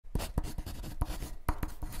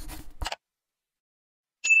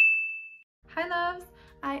loves,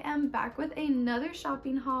 I am back with another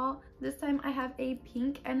shopping haul. This time I have a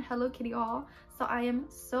pink and Hello Kitty haul. So I am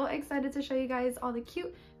so excited to show you guys all the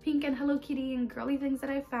cute pink and Hello Kitty and girly things that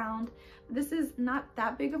I found. This is not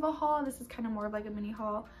that big of a haul. This is kind of more of like a mini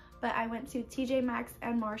haul. But I went to TJ Maxx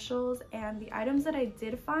and Marshalls, and the items that I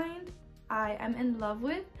did find, I am in love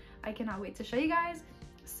with. I cannot wait to show you guys.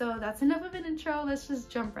 So that's enough of an intro. Let's just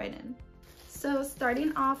jump right in. So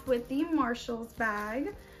starting off with the Marshalls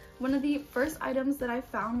bag, one of the first items that I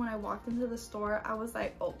found when I walked into the store, I was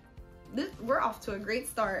like, oh, we're off to a great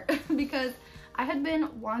start because I had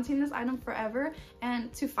been wanting this item forever,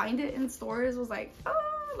 and to find it in stores was like,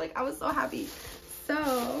 oh, like I was so happy.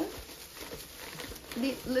 So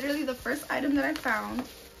literally the first item that I found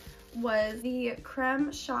was the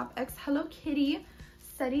Creme Shop X Hello Kitty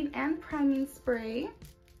setting and priming spray.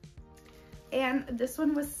 And this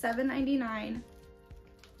one was $7.99.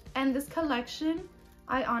 And this collection,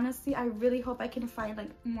 I really hope I can find like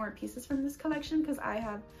more pieces from this collection, because I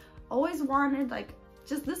have always wanted like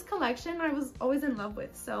just this collection. I was always in love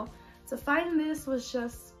with. So to find this was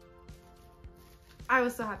just, I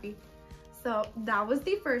was so happy. So that was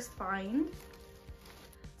the first find.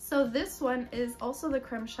 So this one is also the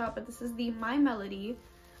Creme Shop, but this is the My Melody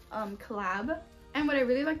collab. And what I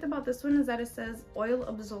really liked about this one is that it says oil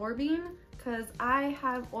absorbing, because I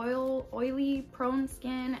have oily prone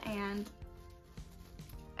skin, and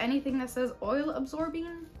anything that says oil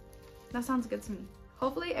absorbing, that sounds good to me.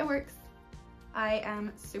 Hopefully it works. I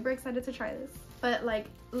am super excited to try this. But like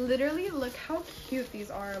literally look how cute these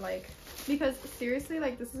are, like, because seriously,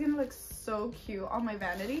 like this is gonna look so cute on my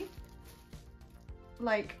vanity.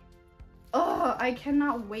 Like, oh, I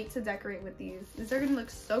cannot wait to decorate with these. These are gonna look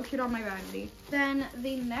so cute on my vanity. Then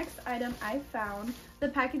the next item I found, the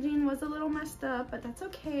packaging was a little messed up, but that's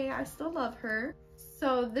okay. I still love her.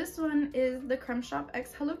 So this one is the Creme Shop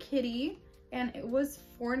X Hello Kitty, and it was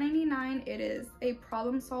 $4.99. It is a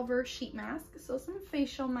problem solver sheet mask, so some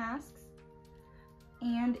facial masks.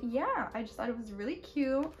 And yeah, I just thought it was really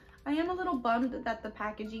cute. I am a little bummed that the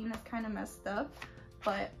packaging is kind of messed up,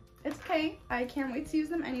 but it's okay. I can't wait to use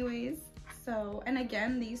them anyways. So, and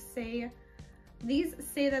again, these say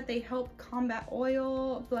that they help combat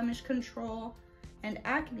oil, blemish control, and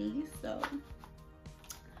acne. So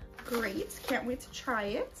great, can't wait to try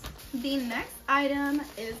it. The next item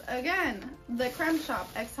is again the Creme Shop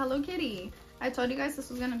X Hello Kitty. I told you guys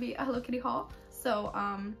this was gonna be a Hello Kitty haul, so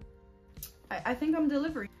I think I'm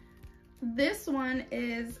delivering. This one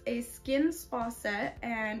is a skin spa set,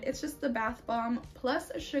 and it's just the bath bomb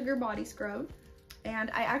plus a sugar body scrub.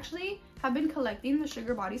 And I actually have been collecting the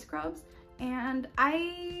sugar body scrubs, and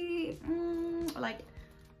I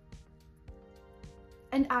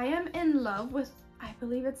am in love with, I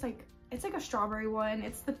believe it's like a strawberry one.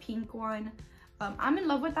 It's the pink one. I'm in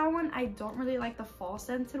love with that one. I don't really like the fall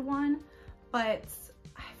scented one, but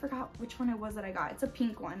I forgot which one it was that I got. It's a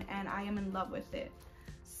pink one, and I am in love with it.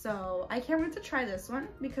 So I can't wait to try this one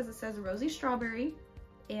because it says rosy strawberry,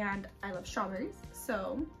 and I love strawberries.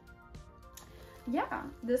 So yeah,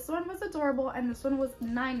 this one was adorable, and this one was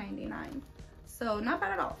 $9.99. So not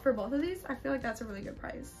bad at all. For both of these, I feel like that's a really good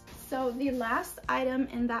price. So the last item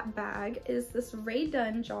in that bag is this Rae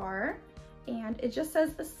Dunn jar, and it just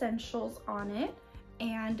says essentials on it.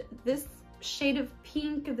 And this shade of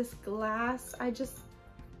pink, this glass,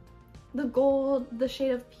 the gold, the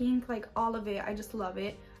shade of pink, like all of it, I just love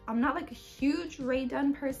it. I'm not like a huge Rae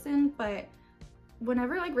Dunn person, but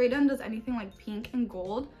whenever like Rae Dunn does anything like pink and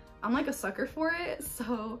gold, I'm like a sucker for it.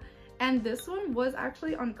 So, and this one was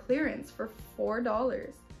actually on clearance for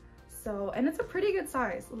 $4. So, and it's a pretty good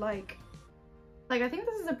size. Like I think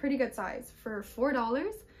this is a pretty good size for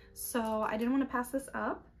 $4. So I didn't want to pass this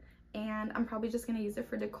up, and I'm probably just gonna use it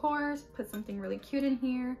for decor, put something really cute in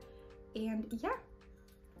here, and yeah.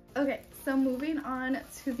 Okay, so moving on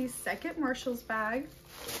to the second Marshalls bag.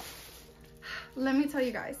 Let me tell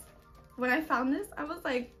you guys, when I found this, I was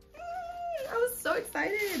like, I was so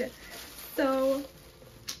excited. So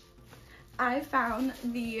I found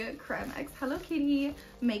the Creme X Hello Kitty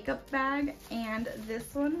makeup bag, and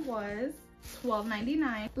this one was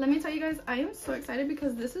 $12.99. Let me tell you guys, I am so excited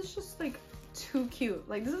because this is just like too cute.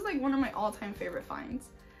 Like this is like one of my all-time favorite finds.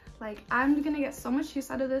 Like I'm gonna get so much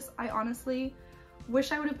use out of this. I honestly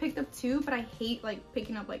wish I would have picked up two, but I hate like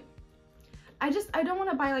picking up like, I don't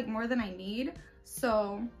want to buy like more than I need.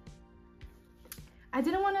 So I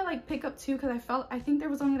didn't want to like pick up two because I think there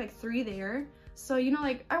was only like 3 there. So, you know,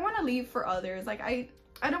 like I want to leave for others. Like I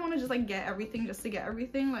don't want to just like get everything just to get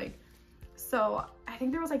everything. Like, so I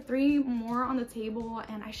think there was like 3 more on the table,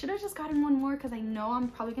 and I should have just gotten one more because I know I'm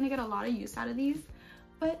probably gonna get a lot of use out of these.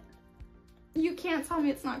 But You can't tell me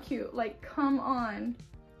it's not cute. Like, come on.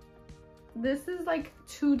 This is like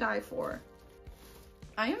to die for.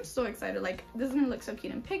 I am so excited. Like, this is gonna look so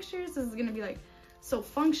cute in pictures. This is gonna be like so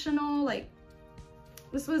functional. Like,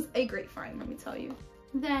 this was a great find, let me tell you.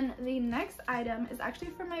 Then the next item is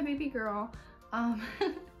actually for my baby girl.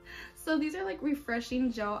 So these are like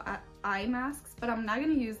refreshing gel eye masks, but I'm not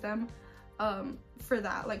gonna use them for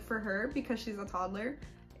that, like for her, because she's a toddler.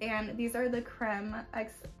 And these are the Creme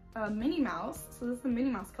X Minnie Mouse. So this is the Minnie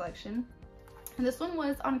Mouse collection. And this one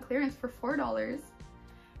was on clearance for $4.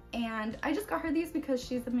 And I just got her these because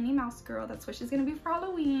she's a Minnie Mouse girl. That's what she's gonna be for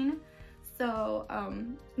Halloween. So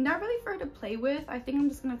not really for her to play with. I think I'm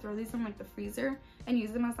just gonna throw these in like the freezer and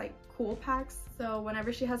use them as like cool packs. So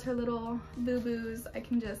whenever she has her little boo-boos, I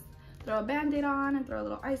can just throw a band-aid on and throw a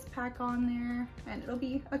little ice pack on there, and it'll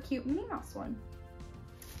be a cute Minnie Mouse one.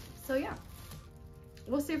 So yeah,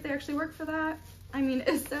 we'll see if they actually work for that. I mean,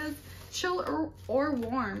 it says chill or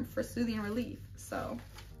warm for soothing relief, so.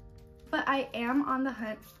 But I am on the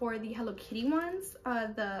hunt for the Hello Kitty ones.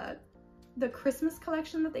 The Christmas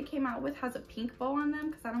collection that they came out with has a pink bow on them,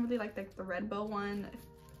 because I don't really like the red bow one.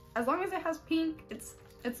 As long as it has pink,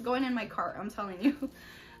 it's going in my cart, I'm telling you.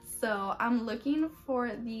 So I'm looking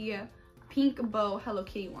for the pink bow Hello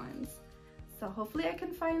Kitty ones. So hopefully I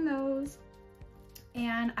can find those.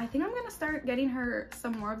 And I think I'm gonna start getting her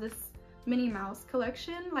some more of this Minnie Mouse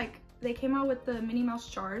collection. Like, they came out with the Minnie Mouse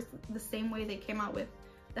jars the same way they came out with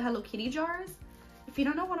the Hello Kitty jars. If you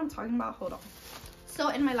don't know what I'm talking about, hold on. So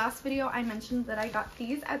in my last video, I mentioned that I got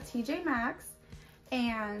these at TJ Maxx,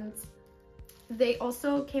 and they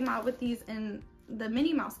also came out with these in the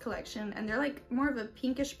Minnie Mouse collection, and they're like more of a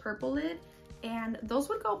pinkish purple lid, and those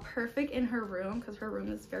would go perfect in her room because her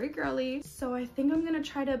room is very girly. So I think I'm gonna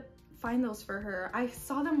try to find those for her. I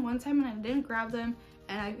saw them one time and I didn't grab them,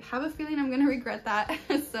 and I have a feeling I'm gonna regret that.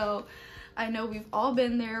 So I know we've all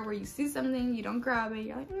been there where you see something, you don't grab it,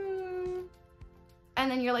 you're like, and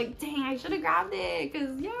then you're like, dang, I should have grabbed it,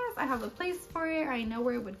 because yes, I have a place for it, or I know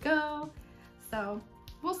where it would go. So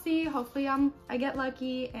we'll see. Hopefully I get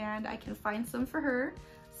lucky and I can find some for her.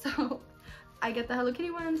 So I get the Hello Kitty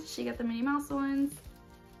ones, she get the Minnie Mouse ones.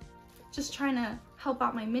 Just trying to help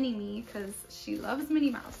out my mini me, because she loves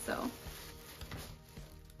Minnie Mouse. So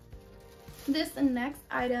this next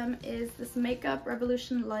item is this Makeup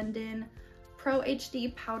Revolution London Pro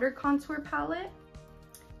HD Powder Contour Palette.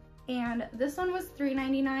 And this one was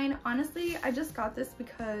 $3.99. Honestly, I just got this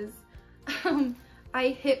because I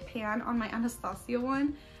hit pan on my Anastasia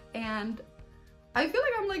one, and I feel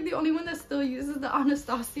like I'm like the only one that still uses the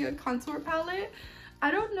Anastasia contour palette.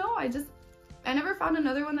 I don't know, I never found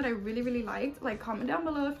another one that I really liked. Like, comment down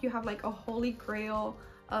below if you have like a holy grail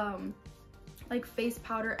like face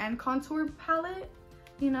powder and contour palette,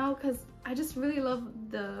 you know, because I just really love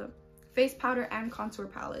the face powder and contour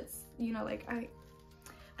palettes, you know. Like, I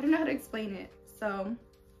don't know how to explain it. So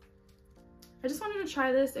I just wanted to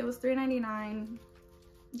try this. It was $3.99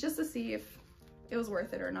 just to see if it was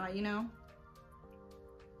worth it or not, you know.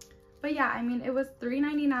 But yeah, I mean, it was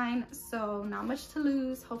 $3.99, so not much to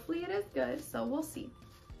lose. Hopefully it is good, so we'll see.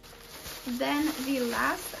 Then the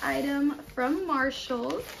last item from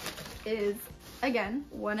Marshalls is, again,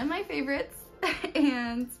 one of my favorites,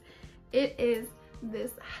 and it is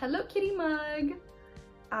this Hello Kitty mug.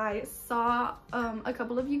 I saw a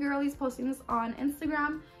couple of you girlies posting this on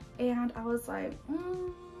Instagram, and I was like,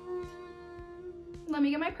 let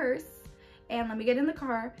me get my purse and let me get in the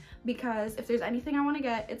car, because if there's anything I want to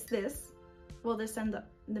get, it's this. Well, this and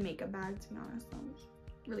the makeup bag, to be honest. That was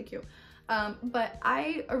really cute. But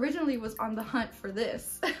I originally was on the hunt for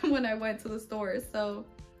this when I went to the store. So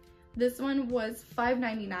this one was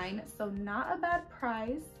 $5.99, so not a bad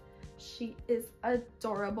price. She is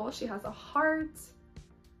adorable. She has a heart.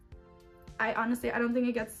 I honestly don't think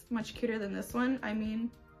it gets much cuter than this one. I mean,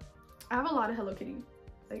 I have a lot of Hello Kitty,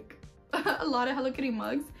 like a lot of Hello Kitty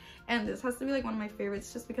mugs, and this has to be like one of my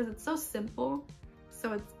favorites just because it's so simple.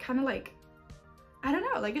 So it's kind of like, I don't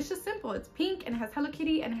know, like, it's just simple. It's pink and it has Hello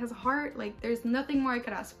Kitty and it has a heart. Like, there's nothing more I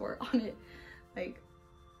could ask for on it. Like,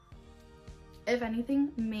 if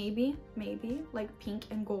anything, maybe like pink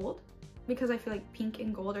and gold, because I feel like pink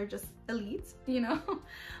and gold are just elite, you know.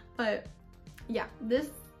 But yeah, this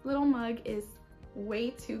little mug is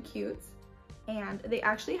way too cute, and they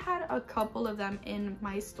actually had a couple of them in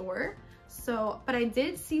my store. So, but I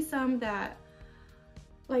did see some that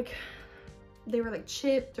like they were like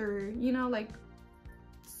chipped, or you know, like,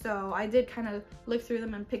 so I did kind of look through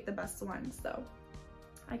them and pick the best one. So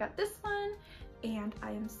I got this one, and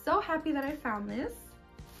I am so happy that I found this.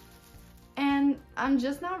 And I'm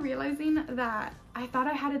just now realizing that I thought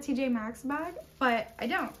I had a TJ Maxx bag, but I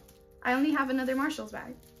don't. I only have another Marshalls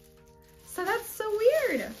bag. So that's so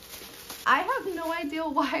weird. I have no idea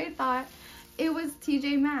why I thought it was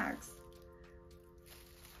TJ Maxx.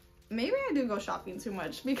 Maybe I do go shopping too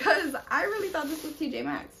much because I really thought this was TJ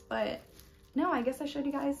Maxx, but no, I guess I showed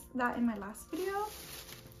you guys that in my last video.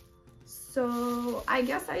 So I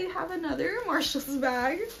guess I have another Marshalls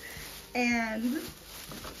bag, and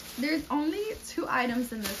there's only 2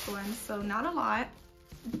 items in this one, so not a lot,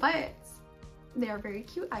 but they are very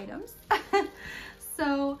cute items.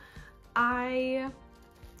 So I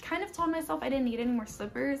kind of told myself I didn't need any more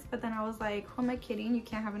slippers, but then I was like, who am I kidding? You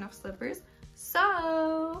can't have enough slippers.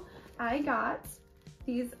 So I got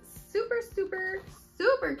these super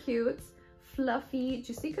cute fluffy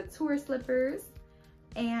Juicy Couture slippers,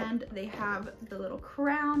 and they have the little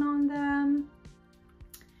crown on them,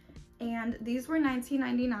 and these were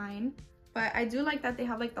 $19.99, but I do like that they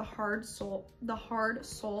have like the hard sole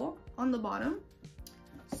on the bottom.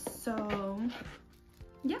 So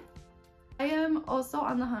yeah, I am also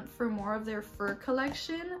on the hunt for more of their fur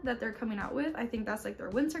collection that they're coming out with. I think that's like their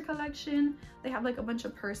winter collection. They have like a bunch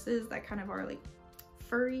of purses that kind of are like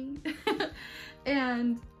furry.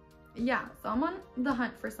 And yeah, so I'm on the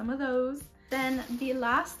hunt for some of those. Then the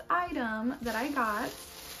last item that I got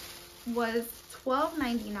was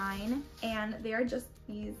 $12.99, and they are just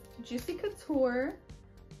these Juicy Couture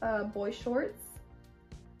boy shorts,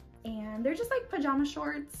 and they're just like pajama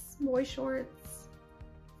shorts, boy shorts.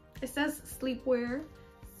 It says sleepwear,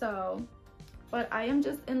 so, but I am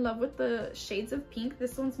just in love with the shades of pink.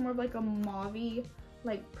 This one's more of like a mauve-y,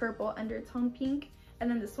 like purple undertone pink, and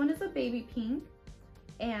then this one is a baby pink,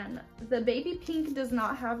 and the baby pink does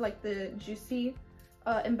not have like the juicy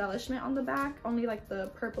embellishment on the back, only like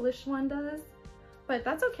the purplish one does, but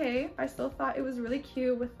that's okay. I still thought it was really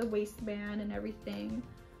cute with the waistband and everything.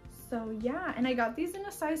 So yeah, and I got these in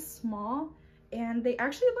a size small, and they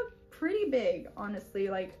actually look pretty big, honestly.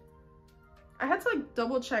 Like, I had to like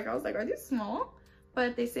double check. I was like, are these small?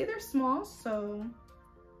 But they say they're small, so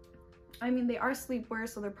I mean, they are sleepwear,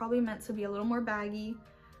 so they're probably meant to be a little more baggy.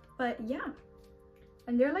 But yeah,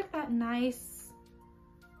 and they're like that nice,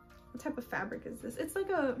 what type of fabric is this? It's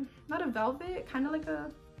like a, not a velvet, kind of like a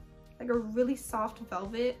really soft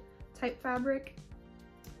velvet type fabric.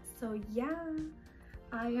 So yeah,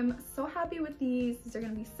 I am so happy with these. These are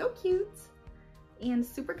gonna be so cute and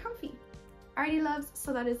super comfy. Alrighty loves,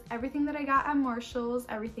 so that is everything that I got at Marshalls,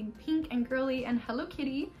 everything pink and girly and Hello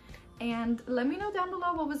Kitty. And let me know down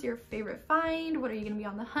below, what was your favorite find? What are you gonna be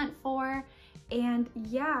on the hunt for? And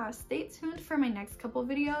yeah, stay tuned for my next couple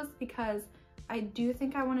videos, because I do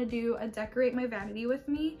think I want to do a decorate my vanity with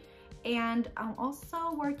me, and I'm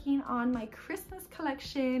also working on my Christmas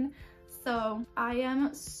collection. So I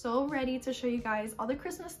am so ready to show you guys all the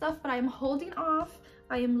Christmas stuff, but I'm holding off.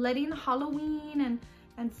 I am letting Halloween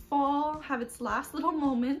and fall have its last little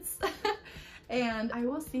moments. And I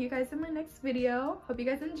will see you guys in my next video. Hope you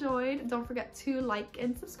guys enjoyed. Don't forget to like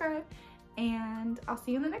and subscribe, and I'll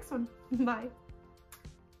see you in the next one. Bye.